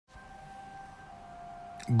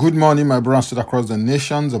Good morning, my brothers across the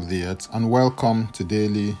nations of the earth, and welcome to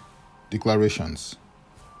Daily Declarations.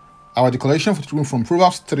 Our declaration for today from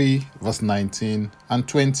Proverbs 3, verse 19 and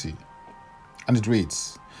 20. And it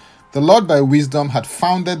reads, "The Lord by wisdom had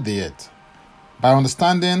founded the earth. By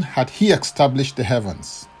understanding had he established the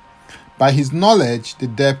heavens. By his knowledge the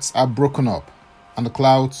depths are broken up, and the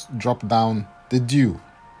clouds drop down the dew."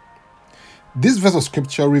 This verse of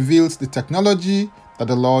scripture reveals the technology that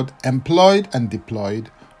the Lord employed and deployed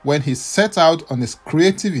when he set out on his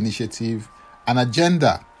creative initiative and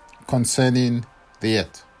agenda concerning the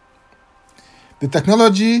earth. The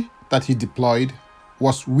technology that he deployed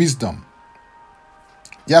was wisdom.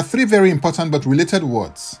 There are three very important but related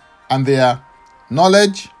words, and they are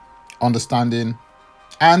knowledge, understanding,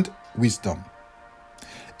 and wisdom.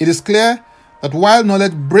 It is clear that while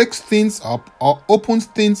knowledge breaks things up or opens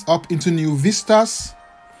things up into new vistas,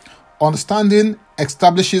 understanding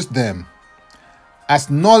establishes them, as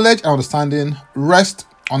knowledge and understanding rest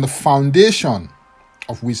on the foundation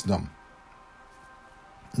of wisdom.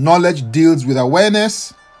 Knowledge deals with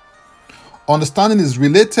awareness, understanding is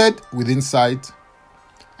related with insight,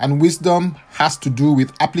 and wisdom has to do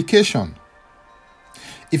with application.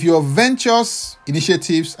 If your ventures,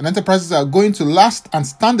 initiatives, and enterprises are going to last and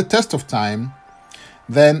stand the test of time,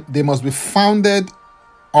 then they must be founded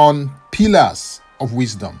on pillars of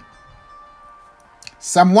wisdom.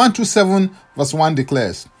 Psalm 127 verse 1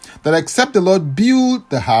 declares that except the Lord build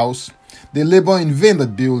the house, they labor in vain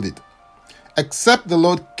that build it. Except the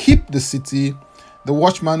Lord keep the city, the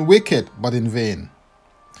watchman waketh but in vain.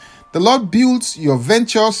 The Lord builds your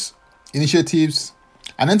ventures, initiatives,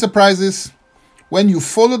 and enterprises when you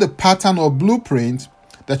follow the pattern or blueprint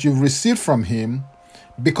that you've received from him,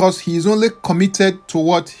 because he is only committed to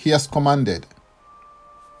what he has commanded.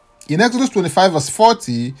 In Exodus 25 verse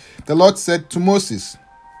 40, the Lord said to Moses,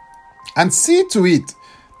 "And see to it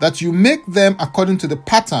that you make them according to the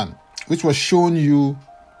pattern which was shown you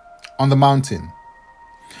on the mountain."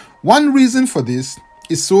 One reason for this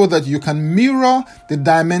is so that you can mirror the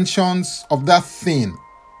dimensions of that thing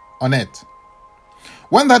on earth.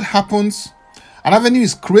 When that happens, an avenue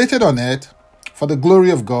is created on earth for the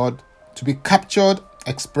glory of God to be captured,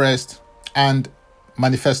 expressed, and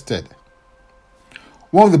manifested.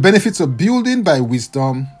 One of the benefits of building by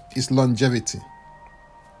wisdom is longevity.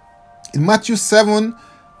 In Matthew 7,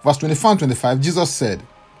 verse 24 and 25, Jesus said,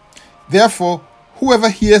 "Therefore, whoever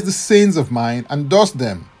hears the sayings of mine and does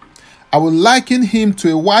them, I will liken him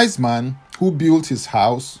to a wise man who built his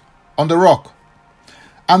house on the rock.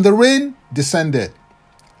 And the rain descended,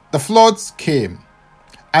 the floods came,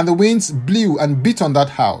 and the winds blew and beat on that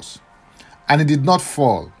house, and it did not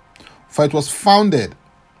fall, for it was founded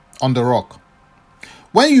on the rock."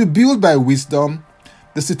 When you build by wisdom,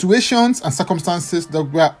 the situations and circumstances that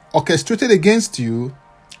were orchestrated against you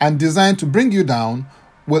and designed to bring you down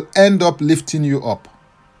will end up lifting you up.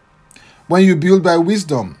 When you build by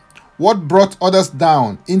wisdom, what brought others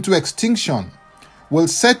down into extinction will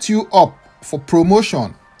set you up for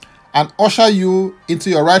promotion and usher you into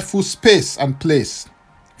your rightful space and place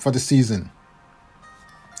for the season.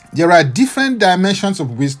 There are different dimensions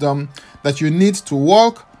of wisdom that you need to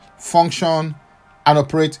walk, function, and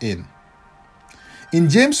operate in. In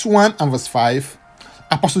James 1 and verse 5,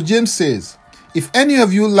 Apostle James says, "If any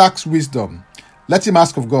of you lacks wisdom, let him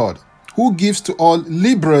ask of God, who gives to all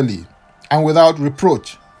liberally and without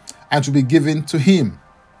reproach, and to be given to him."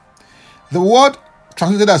 The word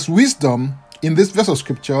translated as wisdom in this verse of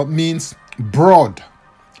scripture means broad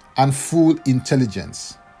and full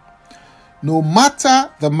intelligence. No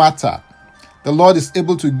matter the matter, the Lord is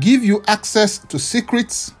able to give you access to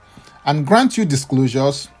secrets and grant you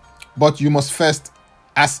disclosures, but you must first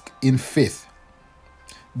ask in faith.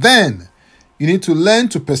 Then you need to learn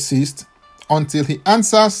to persist until he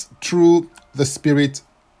answers through the spirit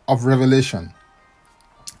of revelation.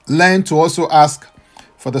 Learn to also ask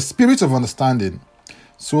for the spirit of understanding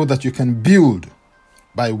so that you can build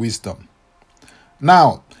by wisdom.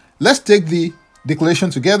 Now, let's take the declaration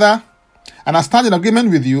together, and I stand in agreement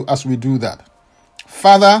with you as we do that.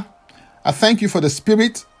 Father, I thank you for the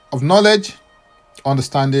spirit of knowledge,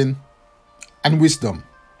 understanding, and wisdom.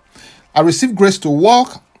 I receive grace to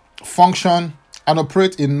walk, function, and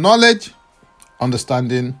operate in knowledge,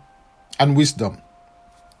 understanding, and wisdom.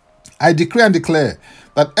 I decree and declare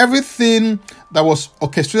that everything that was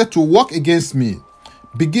orchestrated to work against me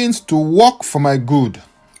begins to work for my good,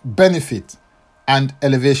 benefit, and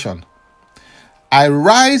elevation. I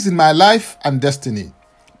rise in my life and destiny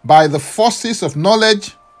by the forces of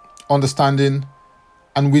knowledge, understanding,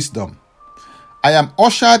 and wisdom. I am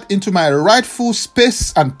ushered into my rightful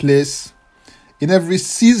space and place in every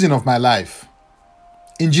season of my life.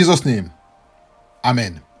 In Jesus' name,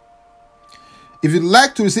 amen. If you'd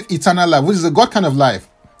like to receive eternal life, which is a God kind of life,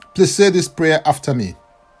 please say this prayer after me.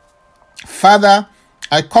 Father,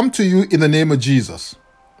 I come to you in the name of Jesus.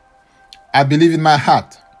 I believe in my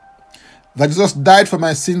heart that Jesus died for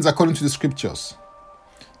my sins according to the scriptures.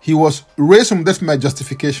 He was raised from death for my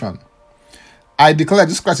justification. I declare that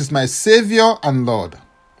Jesus Christ is my Savior and Lord.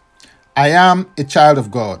 I am a child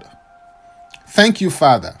of God. Thank you,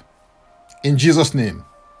 Father. In Jesus' name,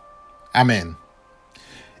 amen.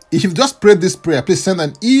 If you've just prayed this prayer, please send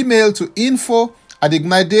an email to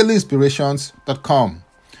info@ignitedailyinspirations.com.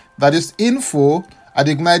 That is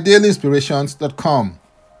info@ignitedailyinspirations.com.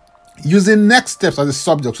 Using next steps as a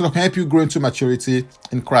subject so that I can help you grow into maturity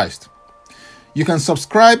in Christ. You can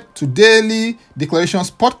subscribe to Daily Declarations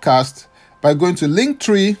Podcast by going to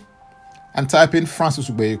Linktree and type in Francis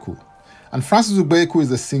Ubeyeku. And Francis Ubeyeku is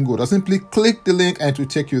a single. Just simply click the link and it will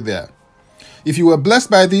take you there. If you were blessed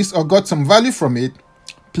by this or got some value from it,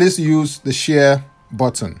 please use the share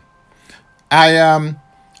button. I am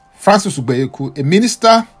Francis Ubeyeku, a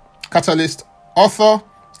minister, catalyst, author,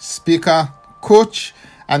 speaker, coach,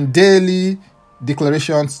 and Daily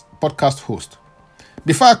Declarations podcast host.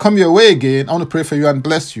 Before I come your way again, I want to pray for you and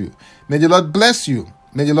bless you. May the Lord bless you.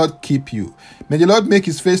 May the Lord keep you. May the Lord make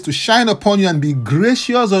his face to shine upon you and be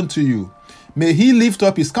gracious unto you. May he lift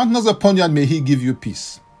up his countenance upon you and may he give you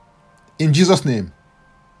peace. In Jesus' name,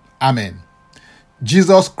 amen.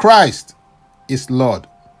 Jesus Christ is Lord.